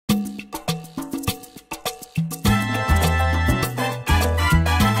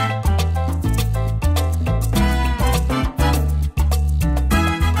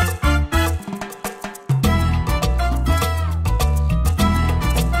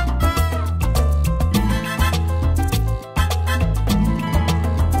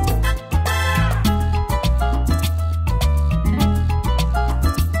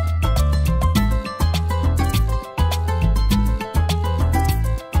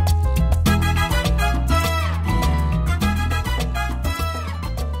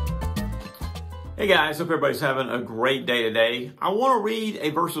Guys, hope everybody's having a great day today. I want to read a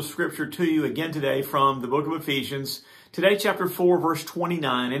verse of scripture to you again today from the book of Ephesians. Today, chapter 4, verse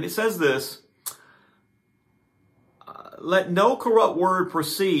 29, and it says this, "Let no corrupt word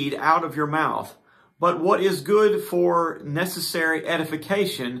proceed out of your mouth, but what is good for necessary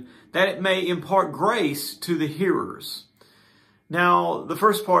edification, that it may impart grace to the hearers." Now, the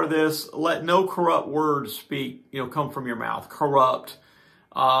first part of this, let no corrupt words come from your mouth. Corrupt,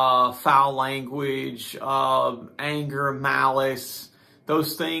 foul language, anger, malice,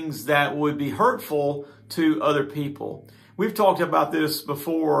 those things that would be hurtful to other people. We've talked about this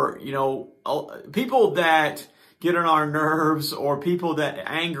before, people that get on our nerves or people that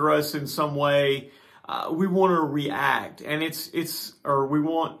anger us in some way, we want to react, and we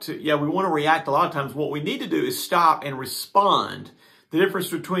want to react a lot of times. What we need to do is stop and respond. The difference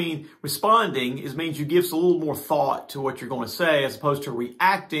between responding means you give us a little more thought to what you're going to say, as opposed to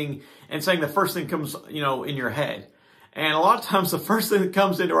reacting and saying the first thing comes, in your head. And a lot of times the first thing that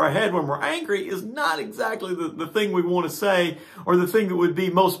comes into our head when we're angry is not exactly the thing we want to say, or the thing that would be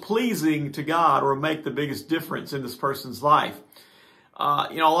most pleasing to God or make the biggest difference in this person's life. A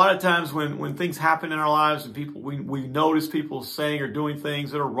lot of times when things happen in our lives and we notice people saying or doing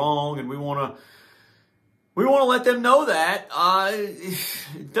things that are wrong, and we want to let them know that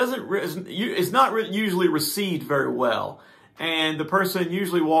it's not usually received very well, and the person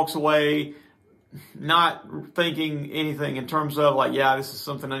usually walks away not thinking anything in terms of this is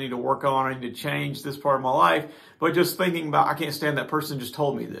something I need to work on, I need to change this part of my life, but just thinking about, I can't stand that person just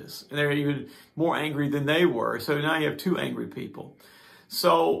told me this, and they're even more angry than they were. So now you have two angry people.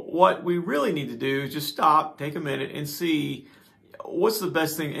 So what we really need to do is just stop, take a minute, and see what's the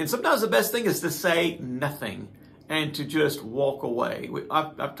best thing. And sometimes the best thing is to say nothing and to just walk away.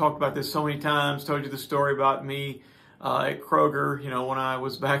 I've talked about this so many times, told you the story about me at Kroger, when I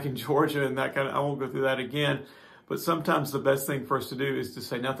was back in Georgia, and I won't go through that again. But sometimes the best thing for us to do is to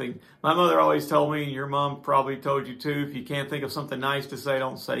say nothing. My mother always told me, and your mom probably told you too, if you can't think of something nice to say,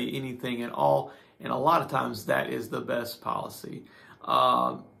 don't say anything at all. And a lot of times that is the best policy.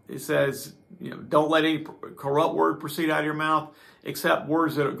 It says, don't let any corrupt word proceed out of your mouth, except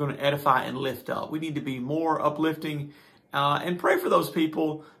words that are going to edify and lift up. We need to be more uplifting, and pray for those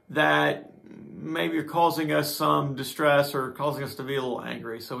people that maybe are causing us some distress or causing us to be a little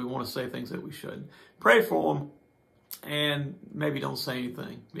angry. So we want to say things that we shouldn't. Pray for them, and maybe don't say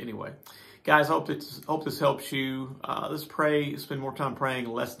anything. Anyway, guys, hope this helps you. Let's pray. Spend more time praying,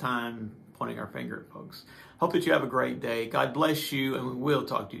 less time pointing our finger at folks. Hope that you have a great day. God bless you, and we will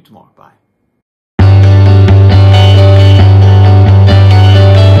talk to you tomorrow. Bye.